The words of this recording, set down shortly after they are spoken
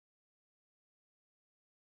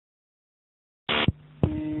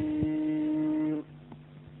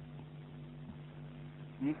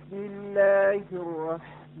بسم الله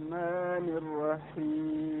الرحمن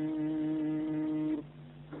الرحيم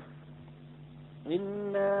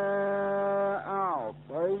إنا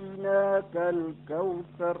أعطيناك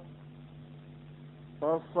الكوثر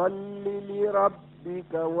فصل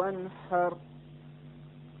لربك وانحر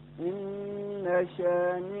إن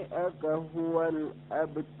شانئك هو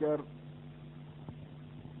الأبتر.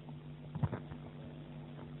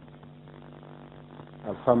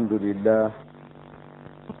 الحمد لله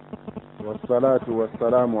والصلاة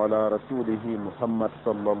والسلام على رسوله محمد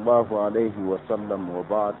صلى الله عليه وسلم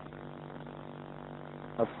وبعد.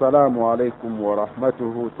 السلام عليكم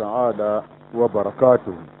ورحمته تعالى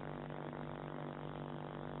وبركاته.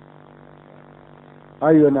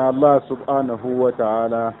 أينا الله سبحانه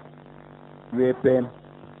وتعالى ويبين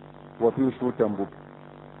وفي شو تنبو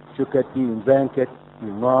شكتي زنكت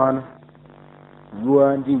إيمان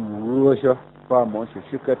يواندي يوشا فامون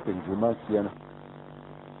شكت الجمال سيانا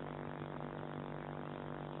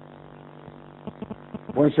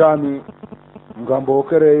wanshami ngambo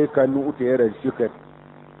kare kanu utere shikat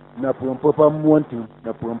na pumpopa mwanti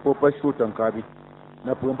na pumpopa shutan kabi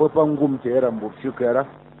na pumpopa ngum tera mbu shikara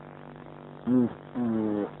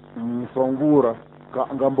songura ka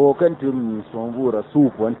ngambo kanti songura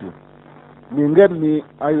supu anti ningami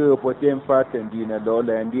ayo potem faten dina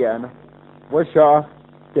dola ndiana washa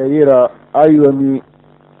tayira ayo mi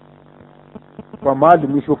famali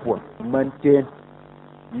mishopwa maintain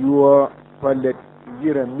your palette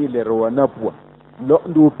jira miler wa napwa lo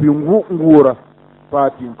ndu pingu ngura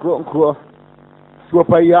patin ko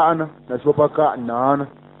sopa yana na sopa ka nana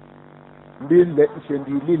bille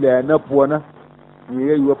shendi lile napwa na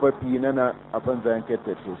ye yuwa papina na apanza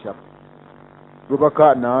yankete tosha sopa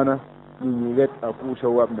ka nana ni yet akusha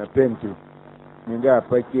wab na penti ninga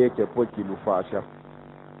pake ke poki lufasha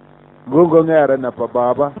gongo ngara na pa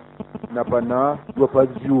baba na pana sopa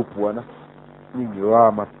jupu na ni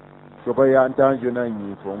wama sopa ya antanjo na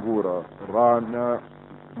ni fongura rana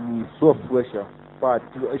ni sofwesha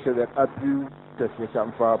pati esha that apu tasha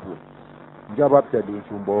mfapu njabap ta de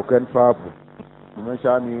chumbo kan fapu mun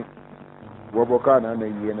shami wabokana na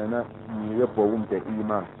yena na ni yapo umta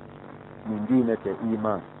iman min dina ta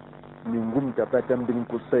iman min gumta patam bin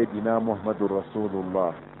kusaidina muhammadur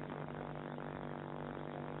rasulullah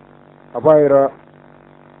abaira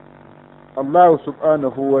Allah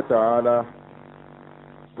subhanahu wa ta'ala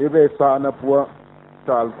إذا سأنبوا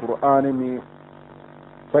تاع القرآن مي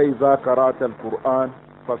فإذا قرأت القرآن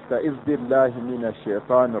فاستعذ بالله من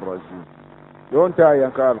الشيطان الرجيم يون تا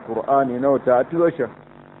ينكا القرآن نو تاتيوشا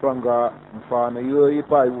فانغا مفانا يوي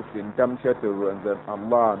بايو فين تمشت وانزل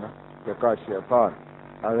الله يكا الشيطان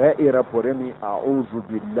أغير برمي أعوذ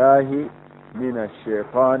بالله من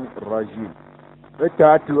الشيطان الرجيم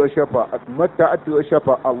التاتيوشا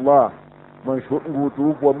فا الله من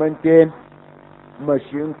شؤنه ومن تين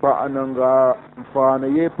mashin fa ananga mfana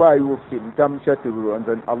ye pa yufin tam chaturu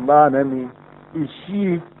anzan Allah nami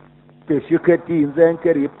ishi te shikati nzan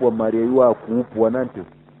kari po marewa ku po nanto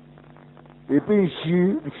epin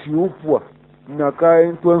shi upwa na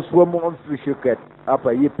kai ton so mo fi shikat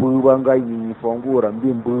apa ye pu wanga yi fongura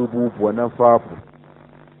mbimbu bu na fafu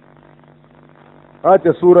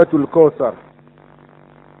ata suratul kawthar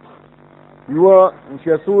yuwa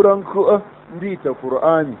nsha suran ku ndita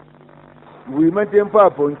qur'ani wimaten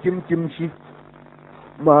papon kimshi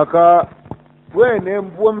maka wene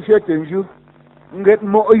mbuom shetenju nget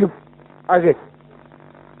mo'yu aget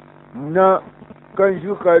na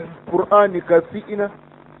kanju ka qur'ani ka fiina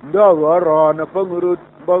ndawa rana pangurut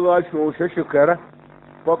baga shosha shukara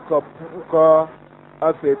fakka puka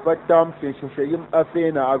afe patam fe shoshayim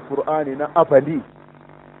afe na al-qur'ani na apali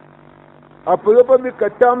apo pa mi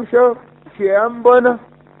katamsha sheyambana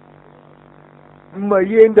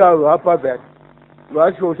mayenda hapa vet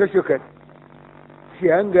wa shosha shukat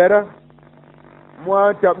shiangara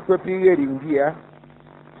mwa tapso pigeri ndia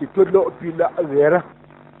kitolo pila vera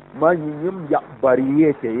manyim ya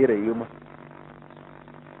bariye tayira yuma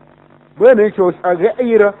bane shosh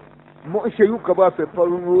agaira mo shayuka ba fe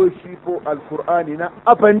faruno shi po alqur'ani na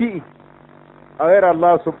apandi ayra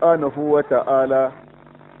Allah subhanahu wa ta'ala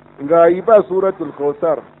ngai ba suratul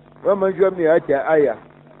kawthar wa man jami ata aya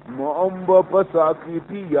mu'amba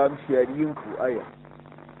fasaqiti yam sharin ku aya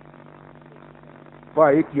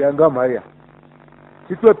fa yake yanga maya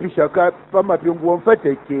kito pishaka pama pinguo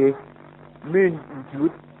mfateke min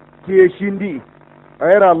jud ke shindi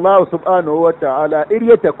ayra Allah subhanahu wa ta'ala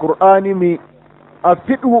iriyata qur'ani mi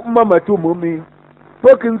afidu mamatu mumi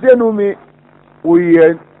fokin zenu mi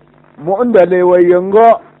uyen mu ndale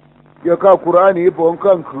wayanga yaka qur'ani bon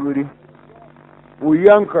kan kuri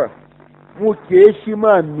uyanka mu ke shi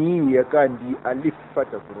ma mi ya kan di alif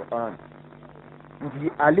fata Qur'an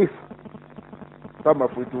di alif sama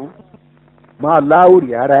fito ma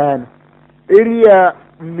lauri yaran iriya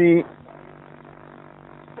mi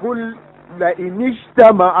kul la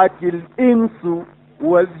inishtama'atil insu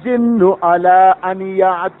wal jinnu ala an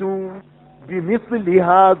ya'tu بمثل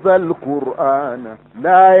هذا القرآن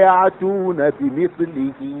لا يعتون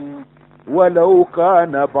بمثله ولو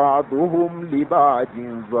كان بعضهم لبعض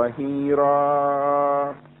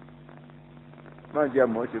ظهيرا ما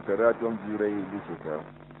جاء شكراتهم جري لشكرا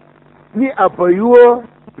ni abayuwa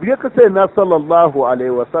rika sai na sallallahu alaihi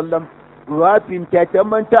wasallam rafin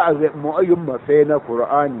tatamanta a mu'ayyun mafe na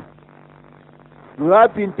Qur'ani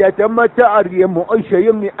rafin tatamanta a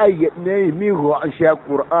mu'ayyayin mi ayyat ne mi ru'asha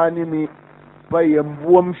Qur'ani mi bayan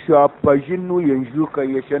buwam shafa jinnu yanzu ka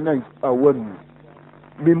ya sha nan a wani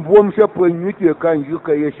min buwam shafa yuke kan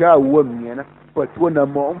yuka ya sha wani yana fato na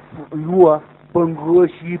ma'am yuwa bangro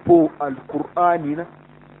shi po alqur'ani na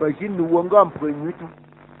fa jinnu wanga amfan yutu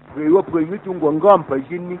rewa fa yutu wanga amfan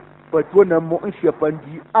jinni fato na ma'am shafa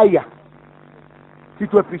di aya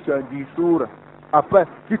kito pisha di sura apa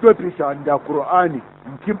kito pisha da qur'ani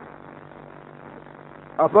kim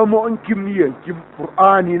apa mo kim ni kim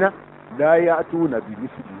qur'ani na لا يأتون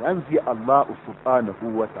بمثل أنزي الله سبحانه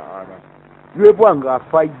وتعالى يبغى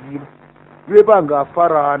فايل يبغى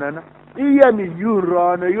فرانا إيا من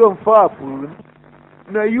يرانا يوم فافون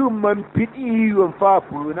na يوم من بدي يوم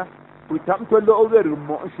فافون وتامتو لو غير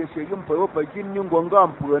مؤشش يوم فيوفا جن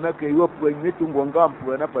ينغونغام فونا كي يوفا يتنغونغام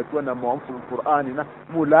فونا فتونا مؤمن في القرآن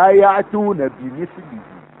لا يأتون بمثله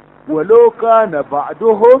ولو كان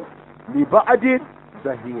بعضهم لبعض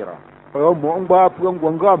ظهيرا ayo mo ngba pu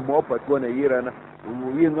ngwa mo patwa na yirana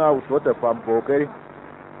mu yinga usota pampo kare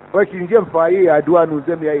wakin jem fayi ya duwa nu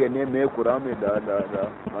zem ya ne me kurame da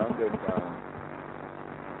manga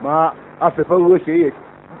ma afefa wo sheye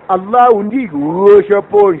Allah undi go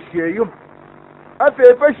shapo sheyum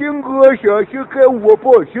afefa shingo sho shike wo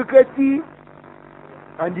po shikati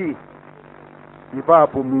andi ni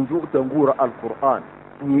papo minju tangura alquran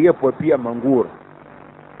ni yepo pia mangura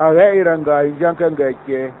aga iranga janka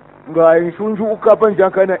ngake nga inshunju ukapan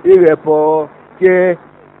jankana irepo ke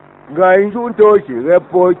nga inshun toshi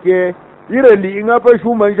repo ke ire li inga pa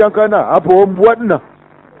shuman jankana apo mbwadna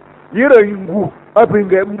ire ingu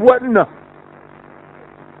apinge mbwadna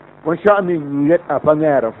wa sha'ni niyat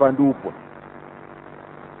apangara fandupo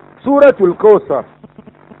suratul kawthar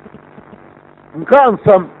nkan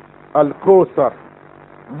sam al-kawthar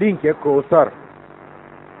linke kawthar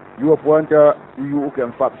yuwa puanta yu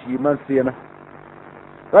ukan fapshi man sena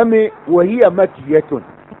kame wahiya makiyatun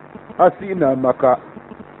asina maka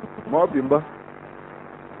mabimba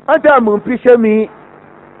anta mun fishe mi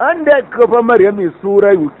anda kafa maryami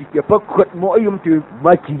sura yuki ke fakkat mu'ayyimtu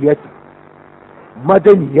makiyatu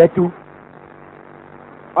madaniyatu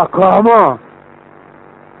akama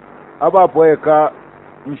aba boye ka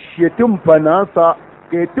shetum panasa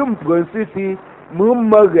ke tum princesi mun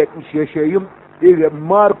maga sheshayim ire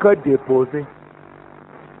marka deposit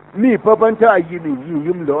mi papanta yini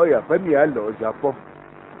yim lawyer fami ya law Japan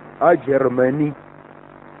a Germany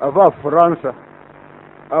aba France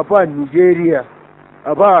aba Nigeria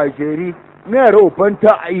aba Algeria ne ro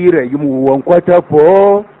panta ayire yim wankwata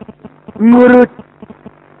po murut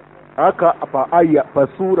aka apa aya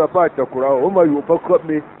basura fa ta Qur'an uma yu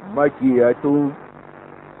fakome makiyatu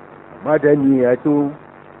madaniyatu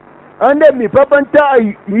ande mi papanta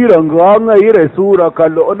ayire nganga ire sura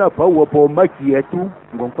kallo ona fawo po makiyatu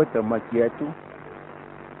gonkwata makiyatu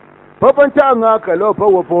papanta nga kallo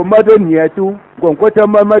fawo po madaniyatu gonkwata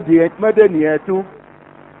madaniyatu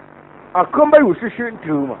akan bai ushishin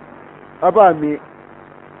tuma aba mi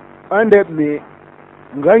ande mi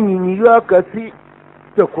ganyi ya kasi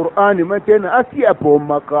ta Qur'ani matena asiya po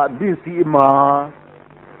maka bisi ma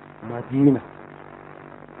Madina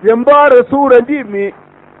yambara sura di mi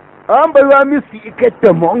an bai wa misi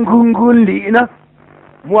iketta mongungun lina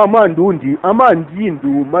mu amandundi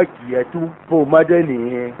amandindu makiyatu po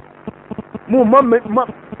madani mu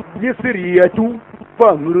yisriyatu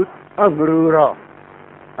fa nguru angurura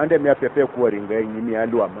ande mi apepe kuwaringa yin mi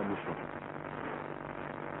alu amanisho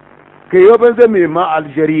ke yobanze mi ma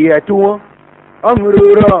algeriyatu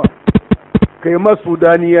angurura ke ma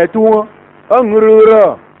sudaniyatu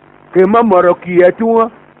angurura ke ma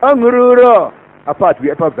marokiyatu angurura apart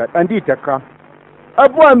we apart that andi taka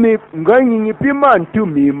abwa mi nganyi pima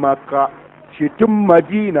ntumi maka shitum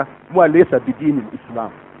Madina mwalesa bidini Islam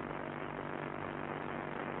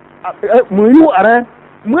muyu ara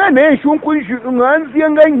mwana shunkun shi nganzi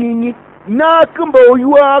nganyi na kamba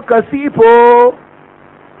yuwa kasipo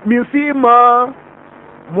misima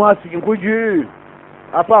moi si ku ju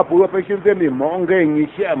apa pu pa shin fe mi mo ngai ni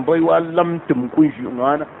shi an bai wa lam tum ku ju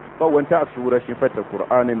ngana ba wanta sura shi fata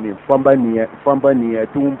qur'ani mi fambaniya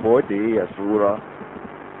tun po de ya sura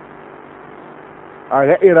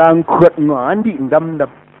aga iran ko ngandi ndam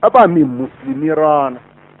apa mi muslimi ran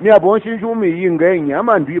mi abon shi ju mi yin ngai nya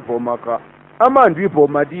man di po maka amandwi po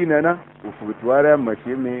madina na ufutwara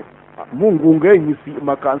mashime mungu ngenyi si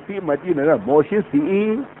makansi madina na moshi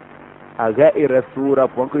si aga ira sura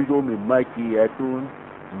ponko jo mi maki yatun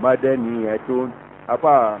madani yatun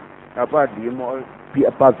apa di mo pi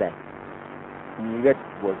apa ven nget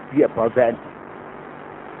was pi apa ven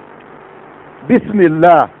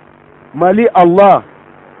bismillah mali allah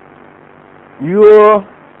yo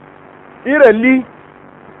ira li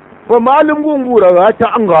fa malum gungura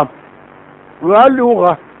ta angam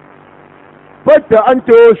واللغة بدا أنت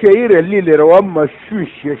شعير الليل روام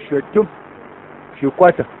شوش يشتم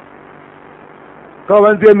شكواتا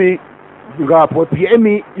كوان زمي غابو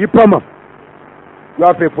بيامي يبامم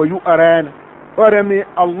غافي فيو أران ورمي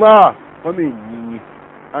الله ومي نيني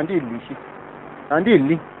عندي اللي شي عندي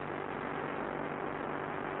اللي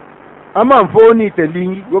أما فوني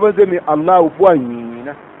تليني وبن زمي الله وفوان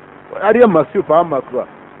نينينا أريا مكسوفة مكوا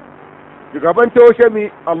يغابن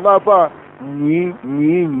توشمي الله فا ni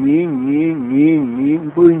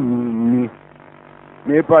bunyi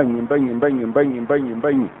me banyi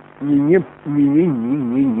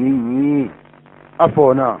ni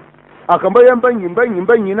afona akamba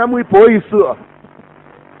banyi na mu poisu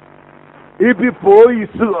ibi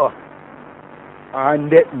poisu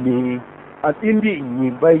ande ni atindi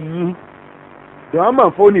ni banyi da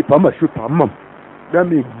man foni pama shu pamam da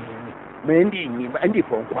me ndi ni andi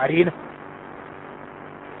fon kwarina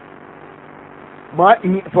ma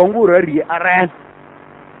fangurari aran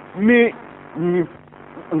mi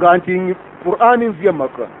nganti qur'anin ziya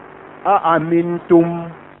maka a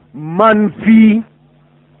amintum man fi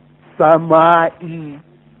samai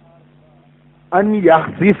an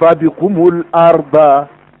yakhsifa bikumul arda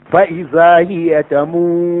fa idha hiya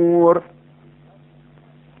tamur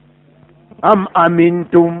am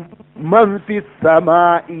amintum man fi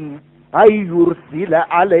samai ay yursila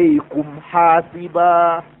alaykum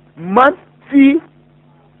hasiba man fi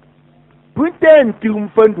punten tum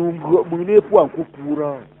fandu mune puan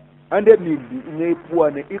kupura ande mili ne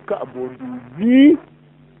puan ika abondu ni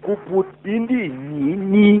kuput indi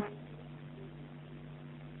ni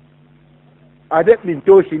ade min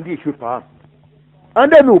to shindi shupa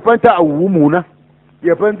ande mi upanta awumuna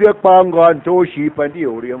ya pande panga to shi pandi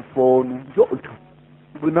orien fonu jo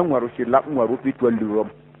buna ngwaru shi la ngwaru pitwa lurom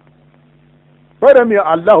para mi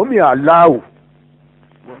allah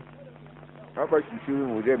apa sisi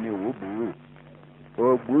mo je mi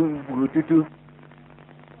wo buru tutu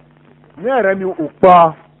nyara mi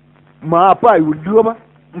upa ma pa yuluma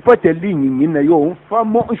mfate linyi na yo mfa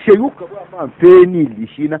mo sheyuka ba ma feni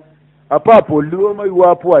lishina apa po luma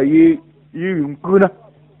yuapo ayi yinkuna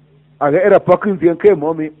aga era pakin bien ke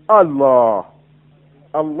momi allah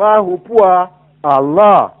pua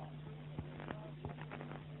allah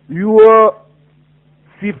yuo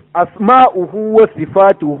sif asma'uhu wa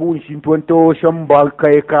sifatuhu shintonto shambal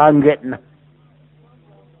kai kangetna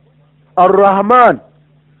ar-rahman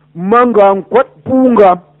manga kwat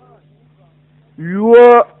punga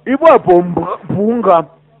yuo ibo punga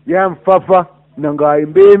ya mfafa nanga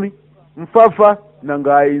imbemi mfafa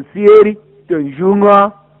nanga insieri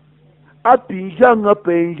tenjunga apinjanga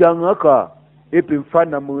penjanga ka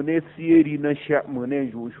epimfana mune sieri na sha mune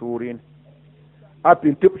jushurin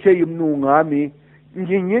apin tupshe yimnu ngami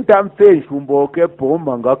njinyin tam fe shumbo ke po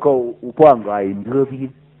manga ko upanga indrobi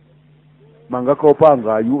manga ko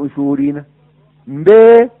panga yu shurina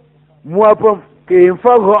mbe muapom ke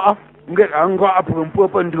mfago nge anga apompo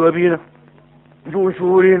pandrobi na ju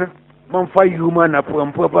shurina man fayuma na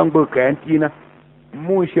pompo pangbo kantina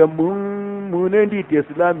musha munendi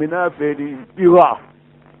islami na fe di ira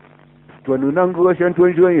to nunango shan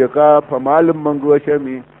tonjon yaka pamalum mango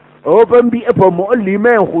shami o bambi epo mo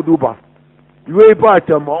limen khuduba ywe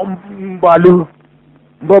pata mo mbalu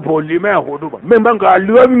mbopo limen khuduba membanga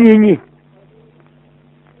luam nyinyi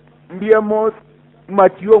ndiye mo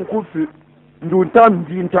mation kufi nduntam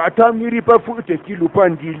dinta tamiri pa fute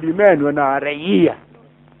kilupandi limen na raia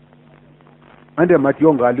ande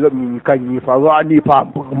mation ga luam nyinyi kanyi fa ni pa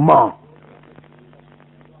ma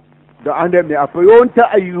da ande me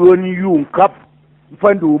apayonta ayoni yun kap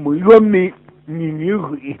fandu mu yomi ni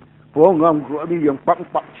ri po ngam go mi yang pak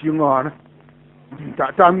chingana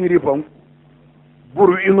ta tamiri pon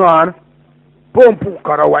buru ingana pompu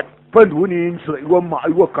karawat panduni so iwa ma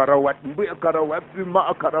iwa karawat mbi karawat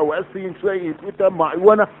ma karawat sin so ita ma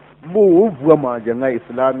iwana mu vuwa ma janga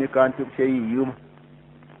islami kan tu shayi yum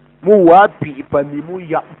mu wapi pani mu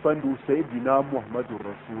ya pandu sayyidina muhammadur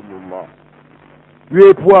rasulullah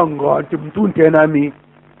we puanga tumtun tenami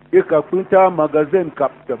ika kunta magazine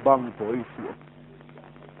kap ta bang to isu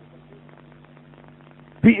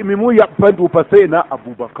bi mi mu ya pandu pasena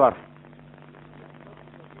abubakar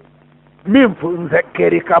min fun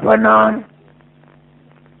zakari kafanan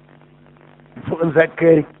fun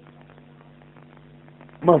zakari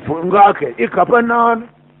man fun ga ke ikafanan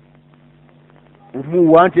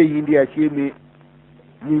mu wante yindi ya ce me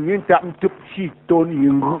yin ta tup shi ton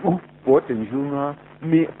yin poten junga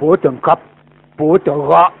mi poten kap poten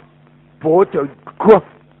ra poten ko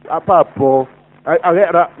apa po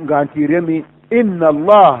agera ngantire mi inna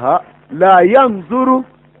allaha la yanzuru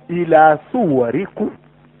ila suwarikum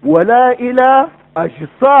ولا إلى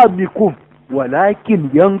أجسامكم ولكن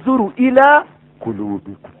ينظر إلى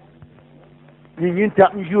قلوبكم نين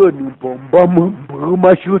تأجون بوم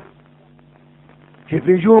برمشوت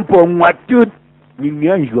تفجون بوم واتوت نين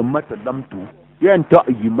ينجو متلمتو ين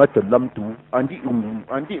تأي متلمتو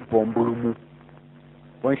عندي بوم برمو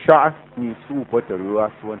وانشاء نيسو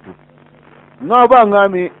بطرواس وانتو نابا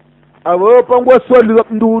ngami abo pangwa swali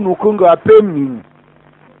ndunu kunga pemni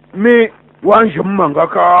me wanjum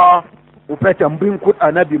mangaka upeta mbin kut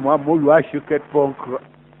anabi Muhammad wa shiket ponk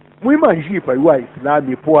mui manji pa wa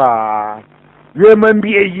islami poa ye man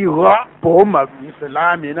bi yi ra po ma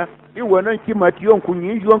islami na I wannan kimati yon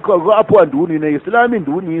kunyi yon ka ra po anduni na islami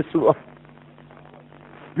nduni su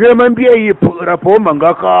ye man bi yi rapo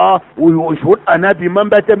mangaka u shut anabi man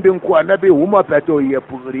batan bin ku anabi huma pato ye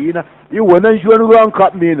purina I wannan jon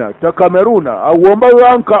ranka mina ta Kameruna a womba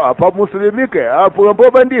ranka pa muslimi ke a po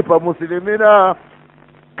bandi pa muslimi na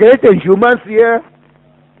ke ten human sie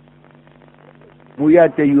mu ya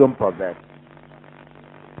te yon pa ba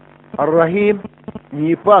Ar-Rahim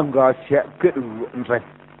ni panga shek nzan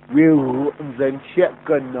we nzan shek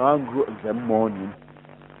na ngu nzan moni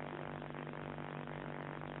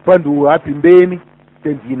pandu wapi mbeni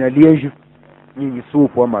tendina lieju ni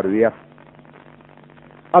supo maruya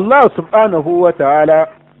Allah subhanahu wa ta'ala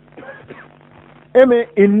eme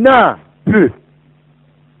inna peu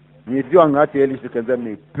ni dio ngati eli sikanza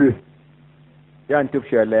me peu ya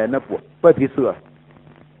ntupsha la na po pa pisua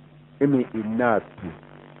eme inna peu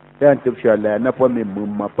ya ntupsha la na po me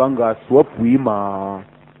mapanga swapui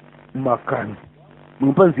makan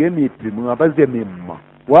mpanzi eme peu mpanzi eme ma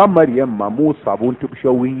wa Maryam ma Musa bun tupsha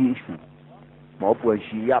winyi shu ma po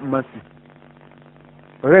shi ya masi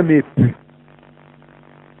reme peu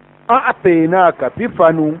أعطيناك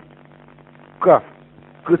بفنو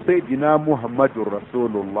كسيدنا محمد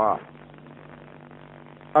رسول الله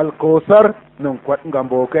الكوثر ننقوت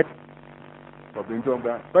نغمبوكت فبنتون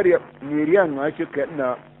بريا نيريان عاشقنا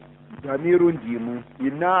جمير جيمو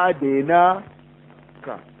إنا أدينا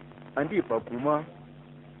عندي فاكوما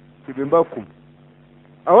سبنباكم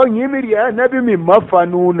أو نيميريا نبي من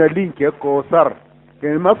مفنون لينك كوثر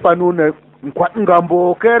كان مفنون نقوت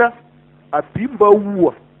نغمبوكرا أبيمبا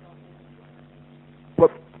ووا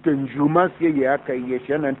tenjuma sie ya kai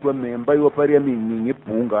shana ntwa memba yo paria minyi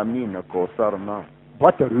punga mina ko sarna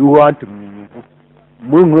bata ruwantu minyi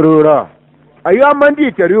mungurura aya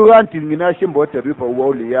mandi ta ruwantu mina shimbo ta rufa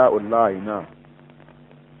wawli ya Allah ina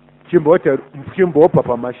shimbo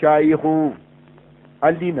papa mashayihu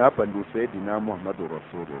alina pandu sayidina Muhammadur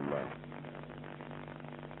Rasulullah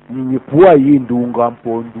minyi puwa yindunga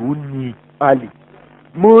mponduni ali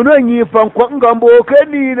muna nyi fankwa ngambo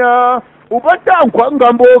kenina ubata nkwa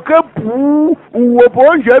ngamboke pu uwo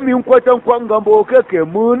bonje mi nkwata nkwa ngamboke ke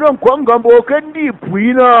muno nkwa ngamboke ndi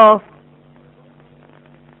puina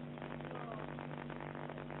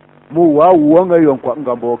mu wa uwanga yo nkwa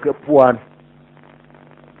ngamboke puan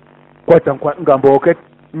kwata nkwa ngamboke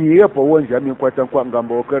ni yepo wonje mi nkwata nkwa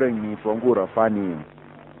ngamboke renyi fongura fani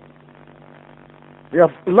ya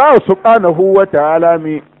Allah subhanahu wa ta'ala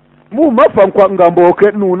mi mu mafan kwa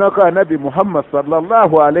ngamboke nuna ka nabi Muhammad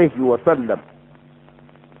sallallahu alaihi wa sallam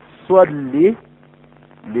salli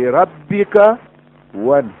li rabbika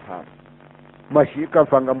wanhar mashi kan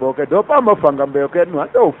fangamboke do pa mafangamboke nu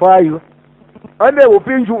ata ufayo ande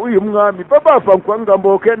upinju uyu mngami papa fan kwa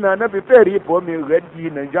ngamboke na nabi peri po mi gadi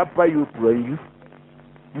na japa yu prayu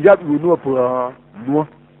njap yu no pra no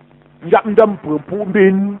njap ndam pu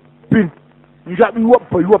bin pin njap yu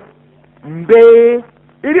pa mbe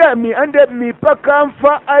iri mi ande mi pakan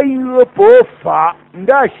fa ayo pofa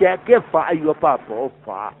nda sheke fa ayo pa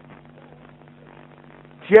pofa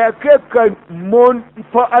sheke kan mon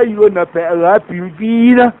fa ayo na pe rapi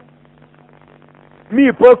vina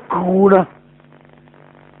mi po kuna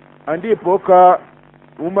andi poka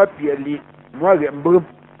uma pieli moi gembum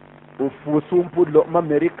o fusum pulo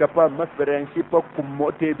America pa ma French pa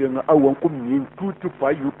kumote de nga awon kum tutu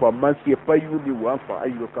pa yu pa mansie pa yu ni wa fa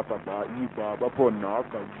ayo kapa ba yi ba po na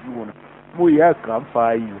ka juna mu ya kan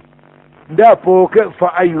fa yu nda po ke fa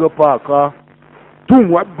ayo pa ka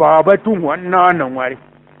tunwa baba tunwa nana ngwari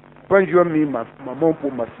panjo mi ma mon po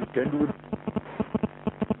ma sitendu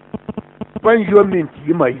panjo mi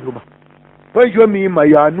ti ma yuma panjo mi ma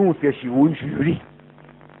ya nu te shi won juri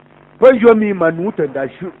panjo mi ma nu ta da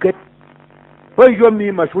shuket panjo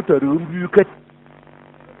mi ma shuta rumbuket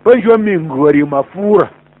panjo mi ngori mafura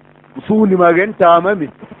suni magenta mami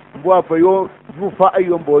bwa fa yo yu fa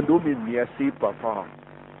ayo bondo mi miasi papa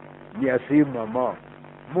miasi mama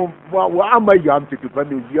wa ama yam te pa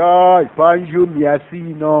mi ya panjo miasi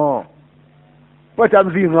no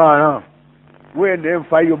patam zinga wene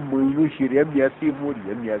fa yo mu shire miasi mu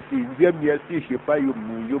ya miasi she fa yo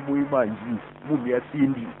mu manji mu miasi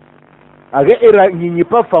ndi aga era nyinyi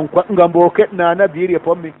pa fankwa ngambo ke na biri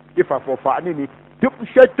po mi ifa fo fa ni tup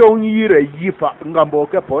shaton yire yifa ngambo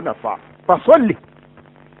ke po na fa solli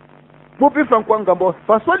mu bi fankwa ngambo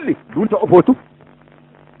fa solli dunta opotu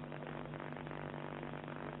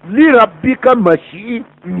li rabbika mashi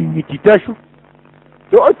nyinyi titashu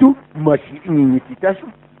to mashi nyinyi titashu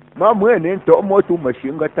ma mwene to motu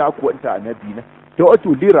mashi ngata kwanta nabi na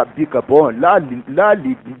to li rabbika bon la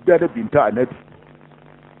li dada binta nabi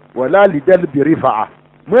wala lidal bi rifa'a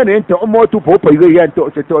mwene enta umotu po pa yiga yanto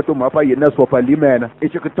to ma pa yina so pa limena e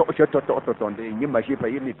chika to de yin ma shi pa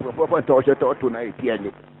yini po pa to na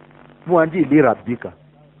itiani mu andi li rabbika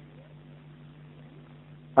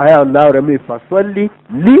aya Allah rami fasalli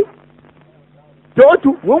li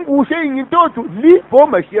to wongu shay yin to li po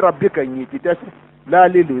ma shi rabbika yin titasu la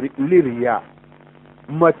li riya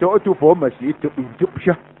ma to po ma shi to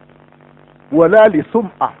injubsha wala li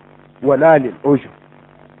sum'a wala lil ujub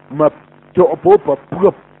ma to'opo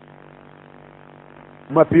prop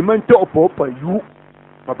ma piman to'opo yu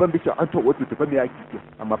ma ban bisa an to'o to fa mi yaki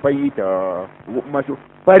amma fa yi ta ma so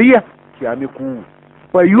fariya ki ami ku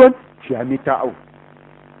fayuan ki ami ta'u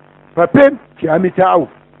fa pen ki ami ta'u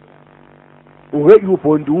o yu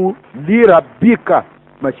pondu li rabbika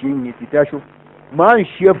mashin ni titashu man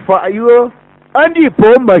shefa ayo andi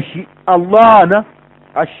po mashi Allah na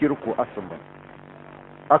ashirku asma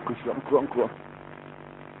akusham ko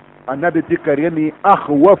annabi tikarimi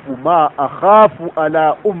akhwafu ma akhafu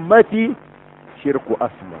ala ummati shirku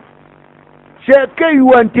asma shekai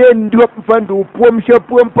wante ndo fandu pom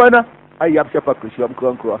shapom pana ayap shapa kusham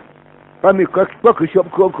konko pami ko kusham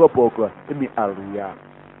konko poko mi alriya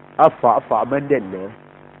afa mandelle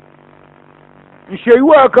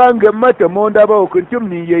ishaywa kange mata monda ba kuntum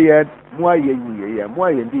ni yeyen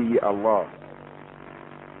moyen di Allah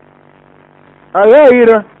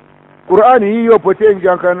ayira Qur'ani yiyo poten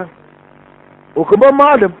jankana o kuma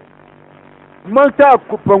malam man ta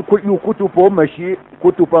kufan kutupo mashi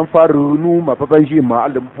kutufan farunu mafaban shi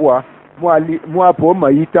malam fuwa mu po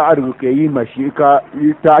mai ta arke yi mashi ka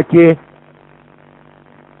take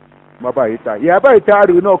ma ba ita ya ba ta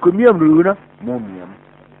aruna ku miyam runa mu miyam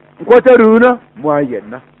ko ta runa mu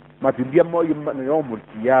ayenna ma biyam mo yimma na yawmul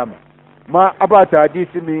qiyama ma abata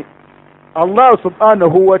hadisi ne Allah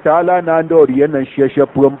subhanahu wa ta'ala na ndori yanan sheshe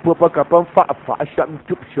pumpu paka pan fa sham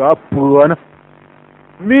tup shapuna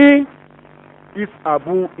mi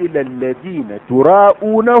isabu ila alladhina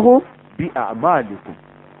tura'unahu bi a'malikum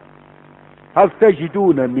hal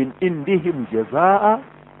tajiduna min indihim jazaa'a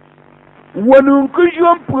wa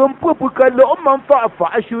nunkujum pumpu kala man fa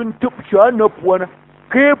shun tup shana puana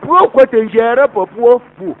ke pro ko tenjera popo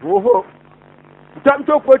mu ho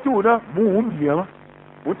tamto ko tuna mu umbiya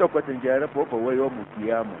utakwata njara popo wayo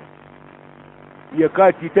mukiyama ya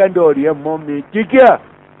kati tandori ya mommy kikia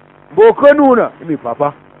bokonuna imi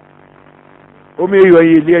papa omi yo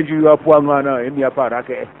ile ju ya puangana imi apara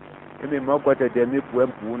ke imi makwata de mi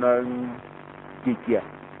puempuna kikia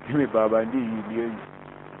imi baba ndi ile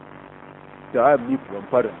ta mi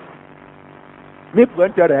puampara mi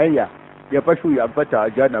puantara ya pashu ya mpata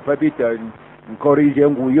jana pabita nkorije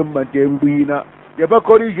nguyumma tembina ya ba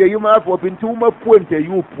korije yuma afo pintuma puente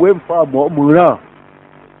yu puen fa mo mura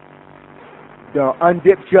da an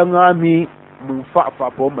de changami mun fa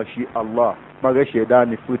po mashi Allah maga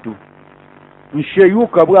shedani futu nshe yu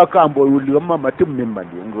kabra kambo yuli amma matum min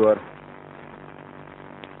mandi ngor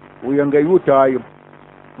uyanga yuta ayo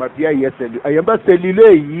mapia yeseli ayamba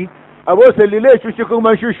selile yi abo selile shushi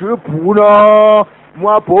kuma shushu puna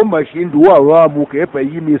mwa po mashi nduwa wa mu ke pa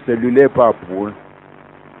yimi selile pa puna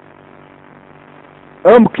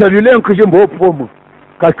cellulaire que je me reprends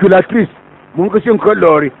calculatrice mun kashin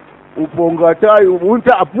kallori uponga tayo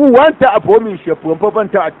unta apu wanta apo min shepu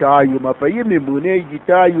mpapanta tayo mafayi mimune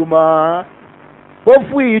jitayo ma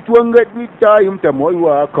bofu itwanga tayo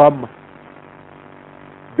mtamoywa kama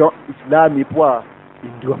do islami pwa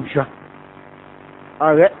indwamsha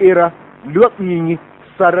aga ira luqni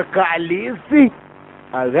saraka alisi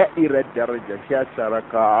aga ira daraja sha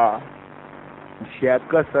saraka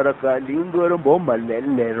shaka saraka lingoro bomba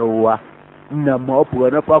lelerowa na mapu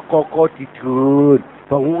na pa kokoti tun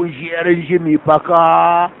pa ujere jimi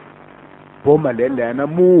paka bomba lele na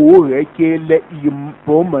mu rekele im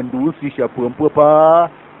bomba ndusi shapumpo pa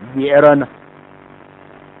zierana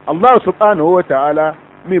Allah subhanahu wa ta'ala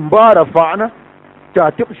min bara fa'na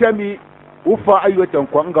ta tibshami ufa ayyatan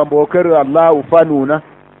kwanga mbokar Allah ufanuna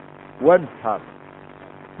wan ha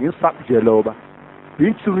yin sab jeloba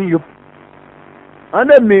bin tsuriyo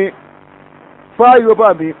ana me fayo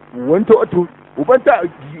ba me wanto atu ubanta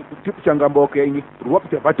tibshan gambo ke yi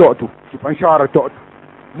ruwabta batotu sifan shara totu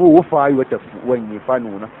mu ufa ayyata wani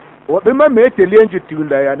fanuna wabi ma me telenji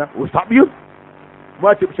tunda yana usabiyo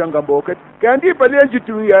ma tibshan gambo ke kandi balenji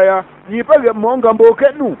tunda ya ni ba mo gambo ke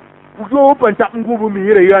nu ujo ubanta ngubu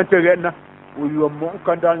mi re yanta gena uyo mo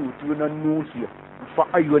kanda utuna nusiya fa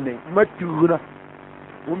ayone matuna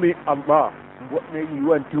umi Allah ne yi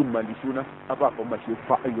wan tun mali suna aba ko mashi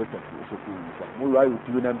fa ayota so ku fa mu wayu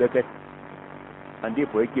tuna beke ande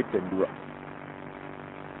ko yake tanduwa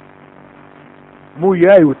mu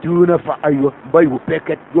yayu tuna fa ayo bai wo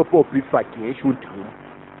peket go po pri fa ke shuntu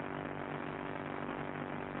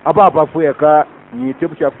aba ba fu ya ka ni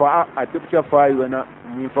tibsha fa a tibsha fa yana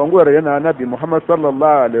ni fangwar yana nabi Muhammad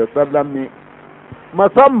sallallahu alaihi wasallam ni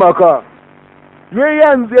masammaka ne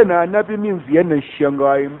yanzu na nabi min ziyanan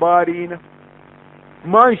shangayin bari na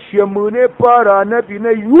man shamu ne fara nabi na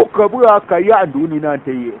yuka buya ka yi a duni na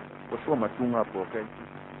ta yi wasu matun hafokai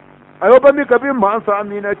ayo ba mi kabi ma an sa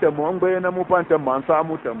amina ta mo ngbe na mu panta ma an sa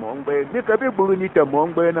mu ta mo ngbe mi kabi buruni ta mo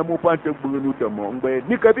ngbe na mu panta buruni ta mo ngbe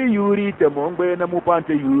mi kabi yuri ta mo ngbe na mu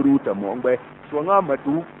panta yuru ta mo ngbe so nga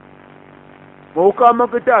matu mo ka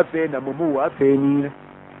makata fe na mu wa fe ni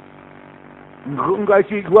nga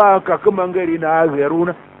shi wa ka kuma ngari na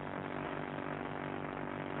garuna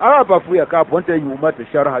ara ba fu ya ka ponta yu mata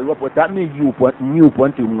sharha yu pota mi yu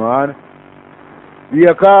ponti ngana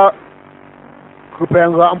ya ka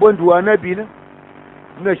kupenga ambonduwa nabi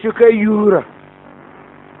na shi kai yura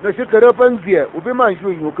na shi kare banziya ubi man ju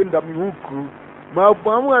yukin da mu ku ma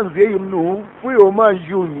ba mu an zai yumnu fu yo man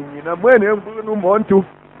ju ni na mwene ngunu montu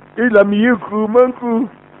ila mi ku manku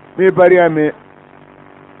me bari ame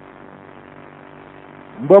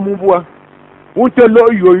mbamubwa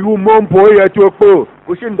utelo yoyu mompo ya chopo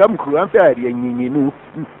kushinda mkru amfari yenyinu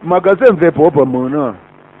magazin ve bobo mona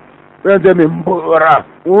benze mbora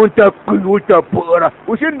uta pora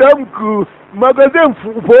ushinda mkru magazin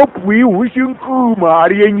fopu yi ushinku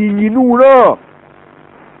mari yenyinu no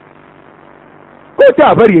ko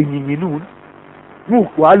ta bari yenyinu nu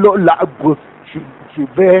walo la go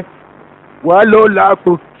shibe walo la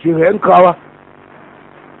ko shirenkawa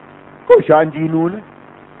ko shanjinu ne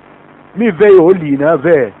mi ve yo lina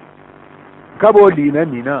ve kabo lina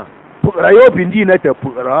mina pura yo bindi na te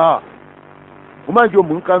pura kuma jo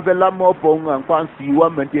mun kan ve la mo po ngan kwan si wa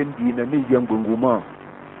menten dina ni yengunguma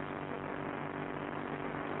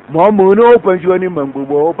mo mo no pan jo ni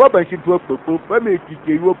mangbubo ba ban shi to popo ba me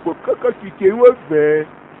kike yo po kaka kike yo ve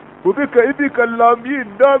obi ka ibi kan lami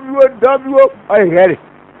ndamiwo ai here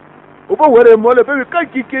obo wore mo le be ka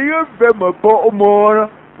kike yo ve mo po mo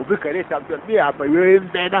ubi kare tamto mi apa yo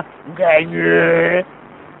mbena nganye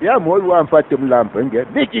ya mo wa mfate mlampa nge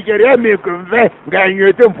nikigere mi kumve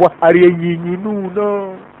nganye tempo ari nyinyi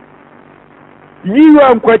nuno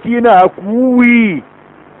yiwa mkwatina kuwi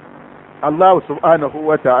Allah subhanahu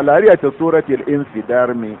wa ta'ala riyata surati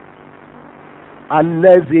al-infidar mi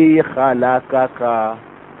allazi khalaqaka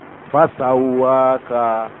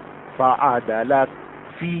fasawaka fa'adalak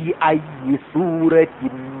fi ayyi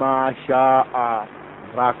suratin ma sha'a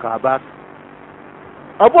rakabak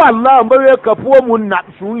abu Allah mbawe kapuo mu na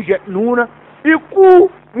sunje nuna iku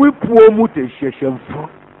wipuo mu te sheshenfu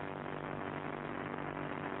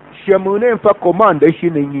shemune mfa komanda shi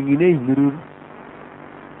ne nyingine nyiru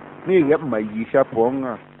ni ga mayisha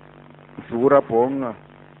ponga sura ponga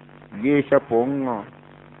yesha ponga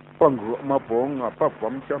pangu maponga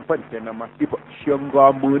papam champante na masipa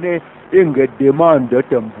shanga mune inga demanda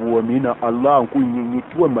tambuo mina Allah kunyinyi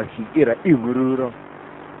tuwa mashikira ingurura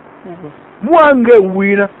mwange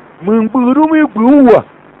wina mburu mi gbuwa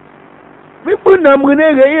mi buna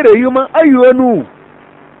mune ga ire yuma ayonu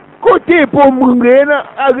ko tepo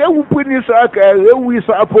mungena aga upuni saka aga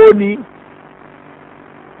wisa aponi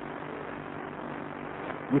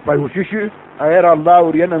mi fayushishi ayera Allah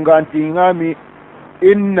uriyana nganti ngami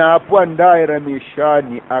inna pwandaira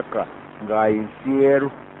mishani aka ngayin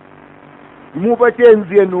sieru mu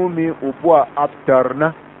batenzie numi upwa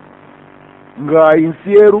aptarna ngayin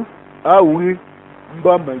sieru awi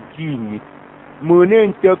mba makini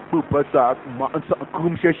munen tekpu pasa ma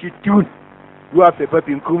kumshashi tun wa fe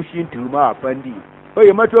papin kumshin tuma pandi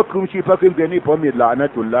oye mato kumshi pakin gani pomi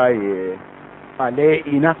la'natullahi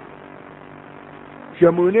alaina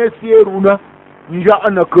shamune sieruna nja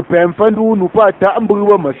ana kupen fandu nu pa ta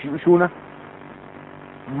ambuwa mashuna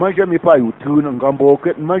maja mi pa yutun ngambo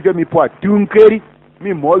ke maja mi pa tunkeri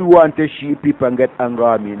mi moy wante shi pipanget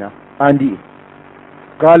angamina andi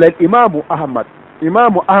قال الإمام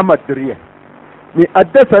أحمد تريه مي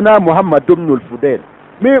حدثنا محمد بن الفضيل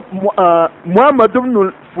مي محمد بن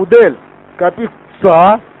الفضيل كابي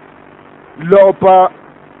صا لوبا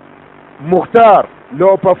مختار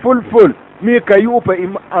لوبا فل مي كيوبا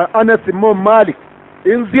أنس بن مالك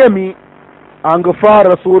انزيمي أنغفى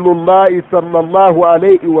رسول الله صلى الله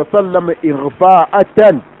عليه وسلم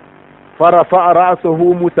إغفاءة فرفع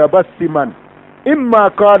رأسه متبسما إما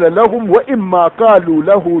قال لهم وإما قالوا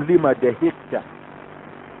له لما دهكت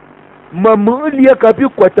mamuli ya kapi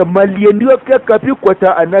kwata maliendi ya kapi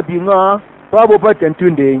kwata anabi nga babo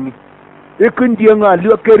patentunde nyi ikundi nga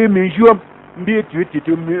liwa keri minjuam mbi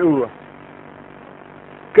tuititu miuwa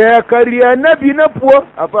kaya kari anabi na puwa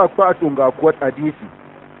apa kwa tunga kwa hadisi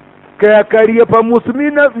kaya kari pa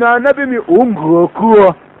muslimi na anabi mi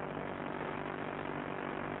ungokuwa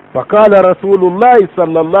fakala rasulullahi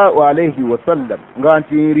sallallahu alayhi wasallam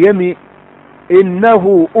nganti riyami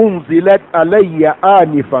إنه أنزلت علي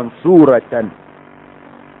آنفا سورة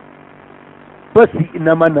بس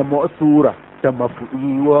إنما نمو سورة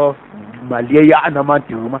تمفئي مالية يعني ما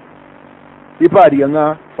تهما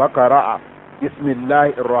إبارينا فقرأ بسم الله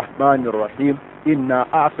الرحمن الرحيم إنا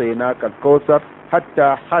أعطيناك الكوثر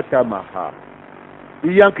حتى ختمها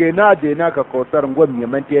إيانك ناديناك الكوثر نقوم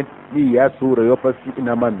يمنتين نيا سورة يفسي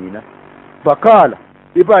إنما مينا فقال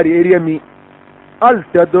إباري إريمي al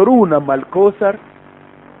tadruna mal kosar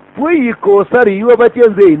fuyi kosar yiwa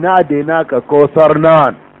batin zai na da naka kosar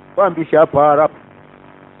nan ban bi shafara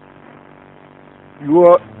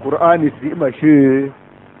yiwa qur'ani si mashi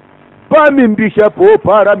ba min bi shafo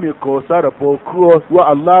fara mi kosar po ko wa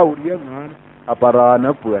Allah yan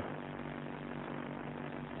aparana puat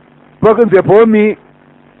bakin zai po mi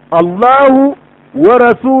Allah wa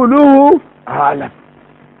rasuluhu alam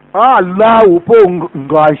Allah po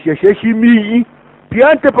ngasheshe shimi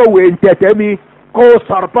piante pa wentete mi ko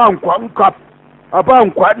sarpan kwankap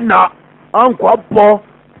aban kwanna an kwapo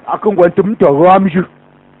akan gwantum to ramju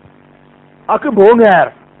akan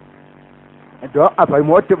bonger do apai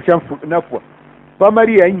mo te shan fu na fu pa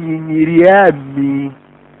mariya nyinyiriya mi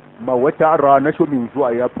ma wata rana sho min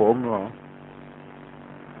zuwa ya pongo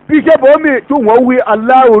pije bomi tu wawi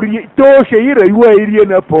Allah uri to sheyira yuwa iriye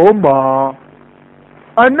na poma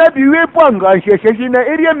annabi we panga sheshe na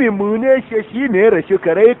iriya mi mune sheshi ne rashi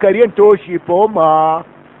kare kariyan to shi poma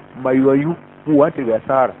mayu wata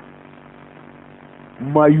gasara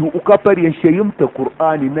mayu uka fari sheyim ta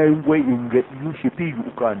qur'ani na ngwe inga yushi fi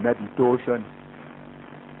uka nabi to shan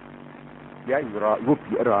ya yura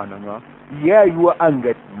yopi rana nga ya yuwa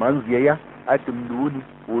angat manziya atumduni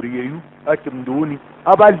uriyu atumduni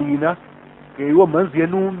abalina keyo manziya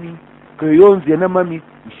numi keyo nziya na mami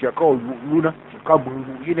shakao yuna kaburu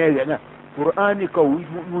ina yana qur'ani ka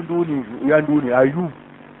wunduni ya nduni ayu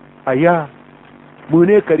aya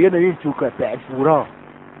mune kariya na yin tuka ta shura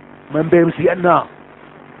man bemsi anna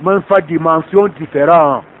man fa dimension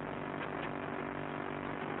différent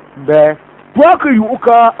be poka yu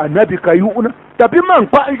uka annabi ka yu una tabi man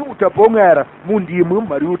pa yu ta bongara mundi mun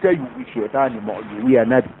mariu ta yu shetani mo yu ya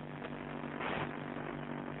nabi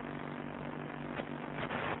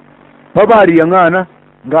babari yangana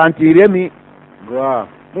ngantire mi ga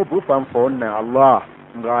mu bufan fonna Allah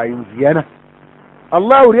ga yuziyana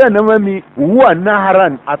Allah uriya namami huwa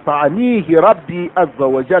nahran atanihi rabbi azza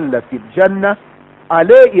wa jalla fil janna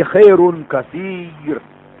alayhi khairun kaseer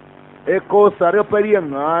eko sare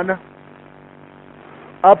pariyangana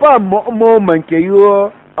apa mo manke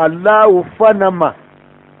yo Allah fanama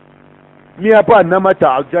mi apa nama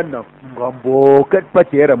ta aljanna ngambo kat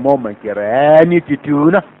patera mo manke rani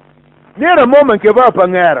tituna nera mo manke ba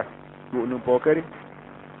pangara nu pokari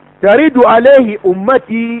taridu alayhi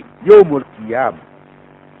ummati yawmul qiyam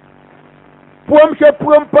puamsha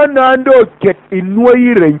puampa nando ket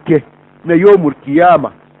inwai renke na yawmul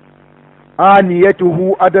qiyama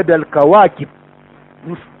aniyatuhu adad al kawakib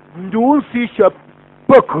ndun si sha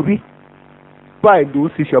pakbi ba ndun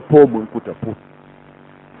si sha pomun kutapu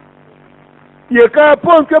ye ka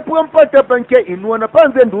pon ke pon pata panke inwana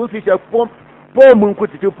panze ndu si sha pon po mun ku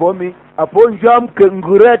ti po mi apon jam ke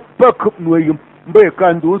nguret pak noyum mbe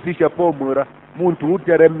kan ndu si sha po mura mun tu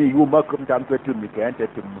tere mi yu makum tam ke tu mi ke ante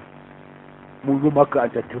tum mu yu makka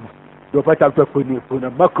ante tum do pata ko ni puna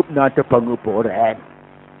makum na ta pangu po ren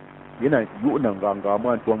yana yu nan ganga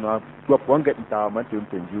man to nga to ponga ta man tum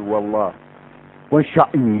ji wallah wan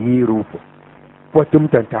sha'ni yi rupo po tum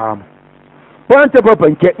tan tam panta pa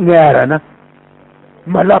panke ngara na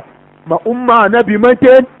malap ma umma nabi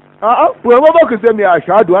manten kuwa ba ku sai mai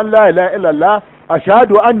ashhadu an la ilaha illallah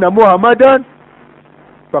ashhadu anna muhammadan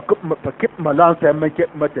fakip malan sai make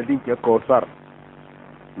matalin ke kawsar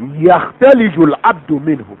yaxtaliju al-abdu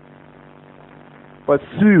minhu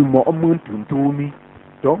fasu mu'min tuntumi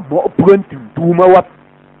to mu'min tuntuma wa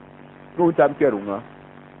no tam kerunga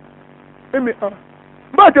emi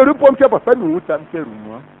ba ta rupom ce ba sanu tam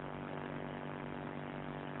kerunga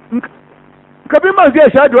kabi man zai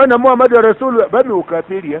shahadu anna muhammadu rasul ba mai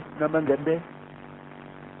kafiriya na mangambe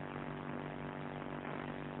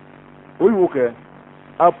oyi ke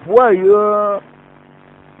apuwa yo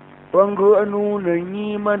wango anu na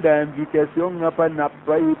yi manda invitation nga pa na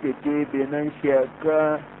pa yi tete benan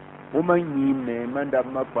sheka uma yi me manda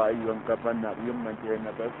ma pa yi nka pa na yi manje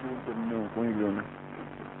na ba su tunu kun yi na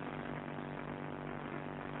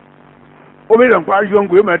o me dan pa yi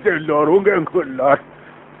ngo ma te loro ngo lor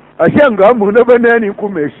ashe nga mu na banani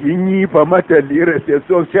kuma shi yi fa mata lire se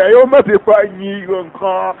so sai yo ma fi fa yi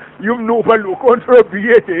nka yum no fa lo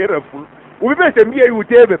contribute te rafu ubi be te miye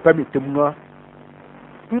ute be pamitumwa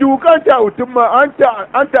ndu kanta utumma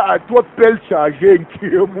anta atwa pel charge nki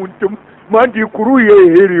muntum mandi kuru ye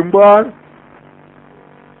herimba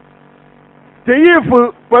te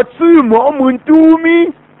yifu patsu mo muntumi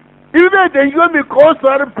ibe de yo mi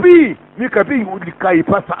kosar pi mi kapi ulikai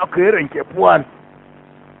pasa akere nke puan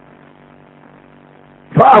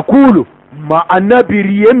fa aqulu ma annabi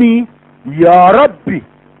riyami ya rabbi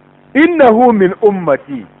innahu min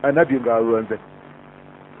ummati annabi ga ruwan zai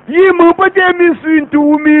yi mu baje mi sun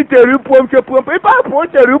tuumi teri pom che pom pa pa po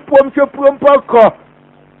teri pom che pom pa ko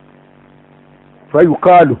fa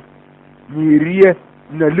yuqalu miriye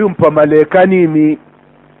na lumpa malaikani mi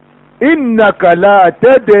innaka la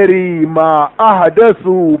tadri ma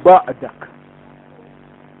ahdathu ba'dak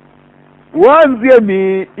wanzie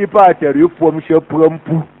mi ipa teri pom che pom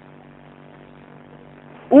pu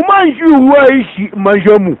umanju wa ishi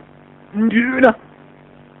manjamu ndina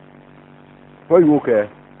foi okay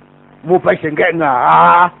mo pa shenga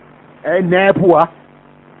nga nepua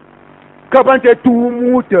kabante tu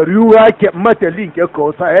mu teriwa ke matalin ke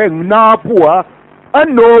ko sa na pua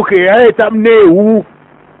anno ke tamne u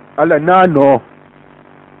ala nano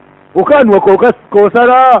ukanwa ko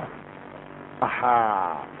sara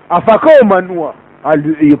aha afako manua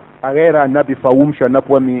alib agera nabi faumsha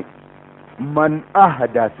napwa mi man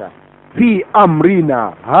ahdasa fi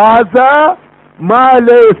amrina hadha ma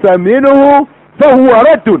laysa minhu fa huwa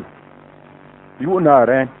raddun yuna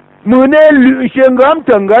ran munel shengam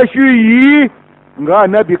tanga shuyi nga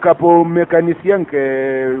nabi kapo mécanicien ke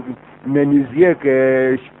menuisier ke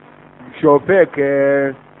chauffeur ke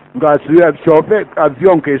nga suya chauffeur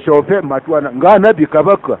avion ke chauffeur matwana nga nabi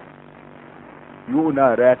kabaka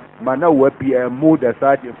yuna ran mana wapi muda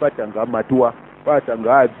sati fatanga matwa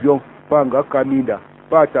fatanga avion panga kaminda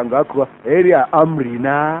patanga kwa area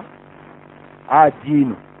amrina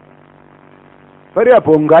adino pare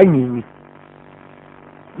aponganyinyi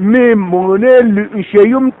me monel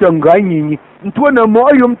sheyum tanganyinyi ntwana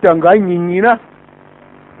moyum tanganyinyi na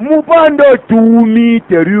mupando tumi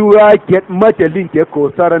teriwa ke matalin ke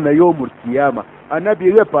ko sara na yomul kiyama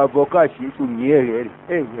anabi re pa voka shi su nyere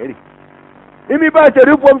heri imi ba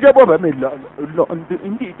teri pomje boba me lo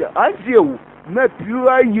ndida anjewu na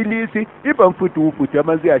piwa yilisi iban futu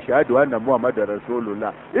manzi ashhadu anna muhammadar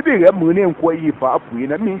rasulullah ibi ga mune nko yi fa apu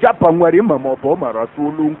ina min japa ngwari mama bo ma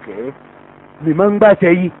rasulun ke mi man ba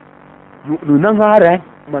tayi nunan hare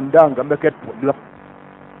mandanga meket podla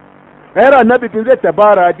era nabi tinze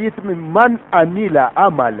tabara hadith min man amila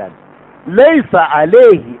amalan laysa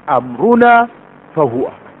alayhi amruna fa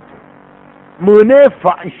huwa mune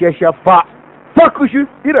fa shafa fakushu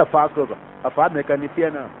ira fa ko afa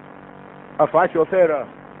mekanisiana afa chauffeur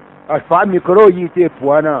afa micro yite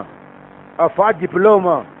puana afa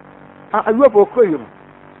diploma ayuwa bokoyo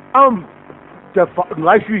am ta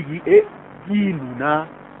ngashu yi yinuna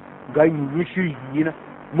ganyi shi yina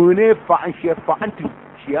mune fa an shefa antu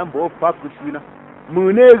shi an bo fa kushina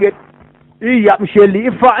mune get yam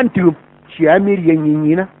sheli fa antu shi amir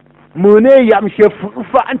yanyina mune yam shefu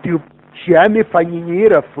fa antu shi ami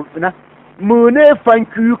fanyinyira funa mune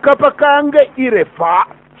fanku kapakanga ire fa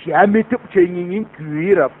Chiami tupchenyin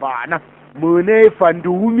kuira fana. Mune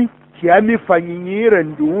fandumi. Chiami fanyinyira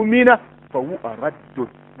ndumina. Fa wu araddu.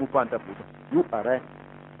 Mupanta puta. Yu are.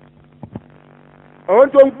 Awan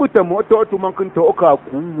tuang puta mo to tumangkin to oka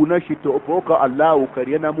kuuna shi to oka Allahu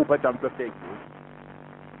kariyana mu patam to sai.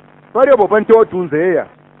 Pare boban to tunzeya.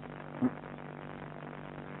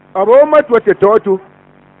 Abo matwate to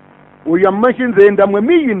uyammashin zai ndamga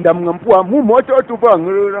miyin damga mpuwa mu moto to ba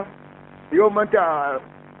ngura. Yo manta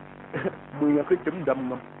mu ya kitim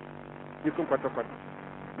damga. Yikon kwata kwata.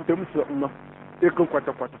 Ntum so no. Yikon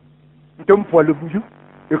kwata kwata. Ntum polu buju.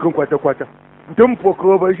 Yikon kwata kwata. Ntum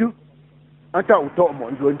poko baju. Anta uto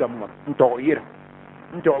mo nzo ndamga. Nto yira.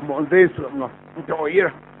 Nto mo zai so no. Nto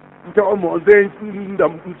yira. Nto mo zai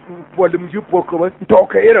ndam polu buju poko ba. Nto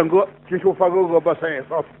ka yira ngo. Kisho fago go ba sai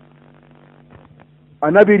sof.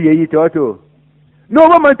 Anabiri yayi toto. No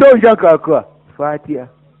ba man to janka ka. Fatiha.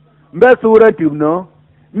 Mbe surati no.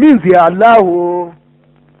 Minzi Allahu.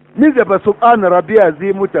 Minzi ba subhana rabbi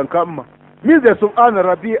azim tankamma. Minzi subhana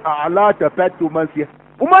rabbi a'la tafatu mansiya.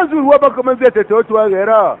 Umanzuru wa baka manziya ta toto wa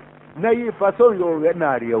gaira. Nayi fason yo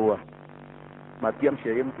na riyawa. Mafiyam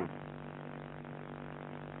shayimtu.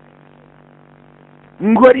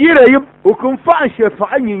 Ngorira yim ukun fa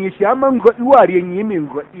shafa'an yin shi amma ngodi wari yin min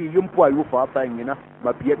ngodi yin po ayu fa fa yina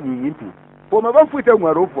mafiyam yin tu. Ko ma ban futa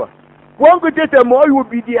ngwarofa. Wangu tete mo yu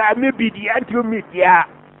bidia mi bidia tu mitia.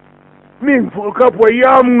 Min fuka po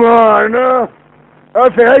yam ngana.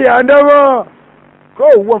 Afa ya ndama. Ko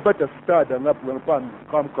wan fata stada ngap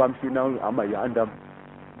kam sina ama ya ndam.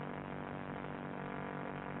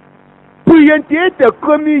 Puyente ta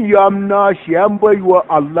komi yam na shamba wa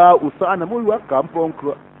Allah usana mu wa kampon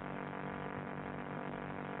ko.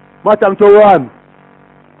 Matam to wan.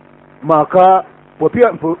 Maka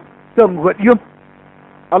popia mpo tangwadium.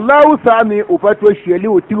 Allah usami upato sheli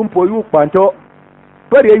utim po yu panto.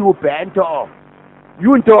 Pare yu pento.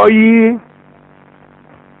 Yunto yi.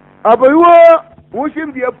 Abaywa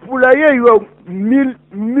ushim dia pulaye yu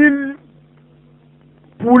mil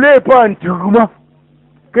poulet pantuma.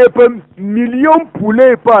 Kepa million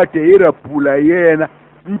poulet pa te ira poulaye na.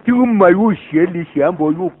 Ntum yu sheli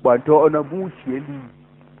shambo yu panto na mu sheli.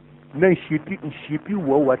 Nan shipi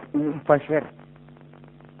wa wat umfasher.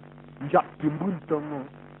 Ja timbuntongo.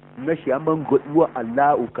 Na shamba ngodwa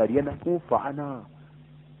Allah ukariyana ko fa'ana.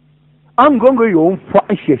 An gongo yo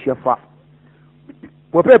fa sheshafa.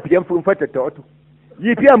 Wo pe piyam fu fata toto.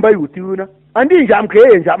 Yi piyam ba yutuna. Andi njam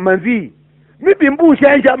ke njam manzi. Mi bimbu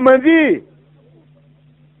shan njam manzi.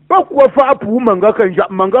 Ba kuwa fa pu manga kan njam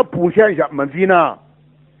manga pu shan njam manzi na.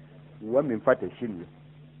 Wa min fata shin.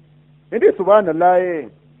 Inde subhanallah.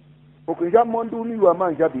 O kun jam mondu mi wa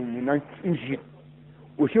man jabi ni nan inji.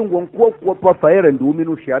 Ushin gonko ko pa fayran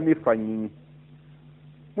dominu shami fanyi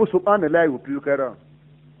mu subhanallahi wa bihamdihi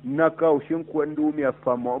naka ushin ko ndomi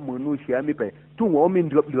afama munu shami pa tun wo min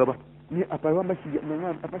drop ni apawa mashi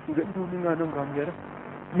nan apashi ga ndomi nan ngamera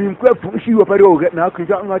min ko fu shi wa pare o ga na kan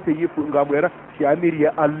ja ngata yi fu ngamera shami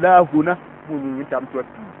ya allahuna mun tamto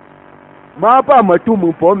ma pa matu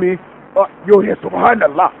mun po mi yo ya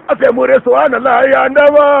subhanallah afa mu subhanallah ya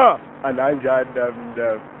ndaba alanja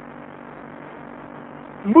dam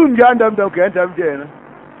Mbun jandam da kan tam jena.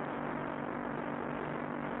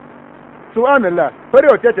 Subhanallah, fare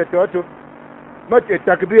o tete toto. Mate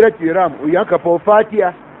takbira tiram u yanka po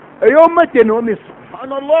Fatiha. Ayo mate no mi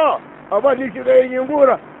subhanallah. Aba ni shi ga yin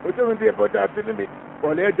gura. O to mun te pota tilmi.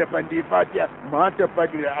 Ole da pandi Fatiha, ma ta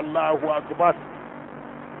fadi Allahu akbar.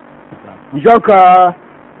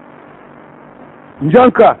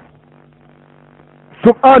 Njanka.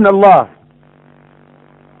 Subhanallah.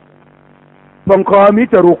 Ban kawami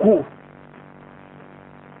ta roku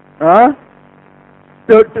ta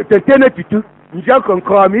tena titu njan kan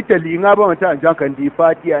kawami ta linga ba mata njan kan di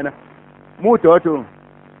Fatiha na mu ta wato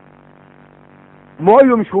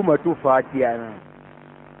moyum shuma tu Fatiha na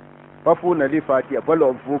pafu na li Fatiha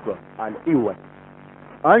balo fuka al iwan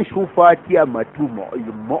an shu Fatiha matu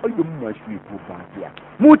moyum mashi tu Fatiha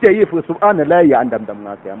mu ta yi fu subhanallahi ya andam dam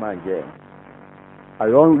na sai ma je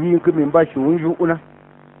ayon yin kumin ba shi wunju una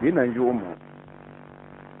dinan ju mu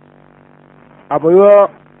abayo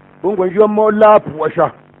bungon jo mo la puasha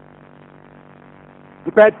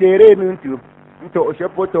uta tere mintu to o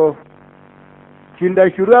shepoto kinda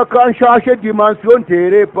shura kan shashe dimension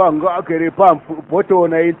tere panga akere pam poto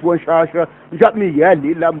na itwa shasha jami ya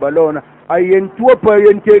li lambalona ayen tuwa pa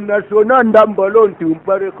international ndambalon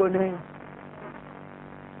tumpare kone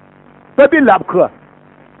tabi lapka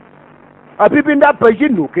apipi nda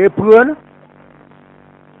pajinu ke pruana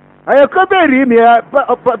aya kaberi mi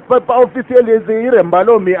pa officiel ezire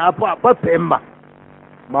mbalo mi apa pemba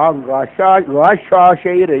ma ga sha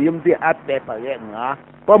shaire yim di ape pa nga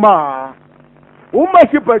pa ma uma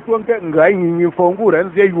shi pa tuan ke nga yin fongu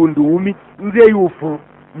ran zai yundu mi zai yufu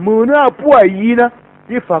muna puwa yina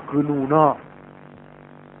ifakununa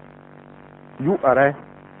yu are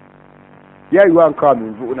ya yi wan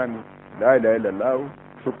kamin zuuna mi la ilaha illallah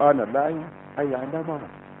subhanallah ayya andama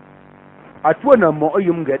a tuwana mo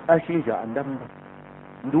yum ga ashin ja andama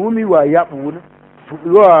ndumi wa ya buna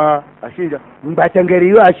fuwa ashin ja mbata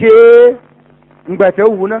ngari wa she mbata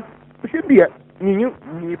wuna shi biya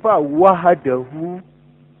ni fa wahadahu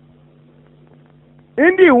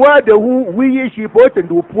indi wahadahu wiyi shi potan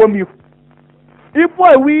do pomi ipo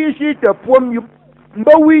wiyi shi ta pomi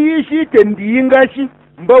mba wiyi shi ta ndinga shi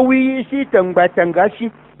mba wiyi shi ta mbata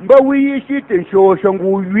shi mba wiyi shi ta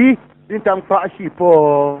shoshangu wi intan fa shi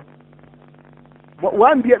po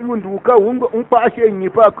wa mbiya mundu ka unpa shi ni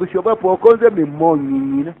pa ku shoba po konze mi mo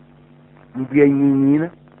nyina mbiya nyina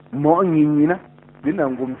mo nyina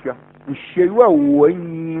dinangumsha shewa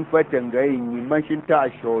wani fatanga yin mashin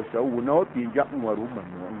ta shosha wuna opi ja nwaru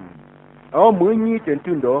manu aw mun yi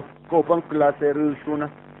tentun do ko ban classe shuna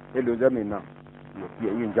elo zamina yo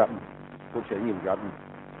yin ja ko she yin ja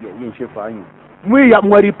yin she fa yin mu ya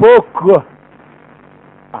mwari poko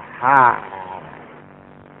aha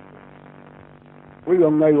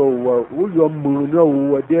uyo ngayo uyo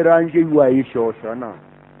muno wa deranje wa shosha na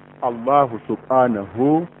Allah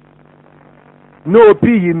subhanahu no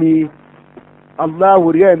piyimi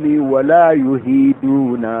الله ريمي ولا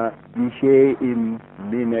يهيدون بشيء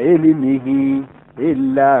من علمه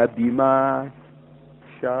إلا بما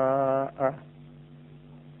شاء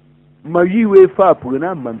ما يوي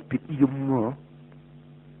فابنا من بيتيمو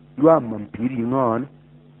يوا من بيرينون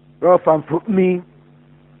رفان فمي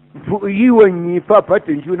يوي فابا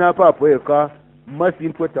تنجونا فابا يكا ما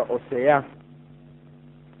سيمبوتا أوسيا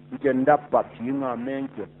جندا بابشينا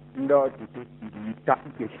منك ndo tete tap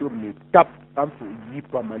ke shurni tap am fu yi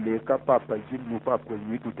pa maleka papa jinnu papa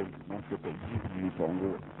yi tu te no se te yi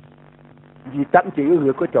fongo yi tap ke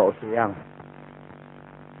yo ko to se yang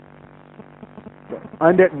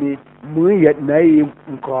ande mi mu yet nai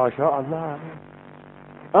ko sha Allah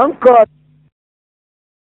anka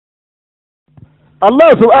Allah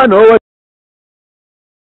subhanahu wa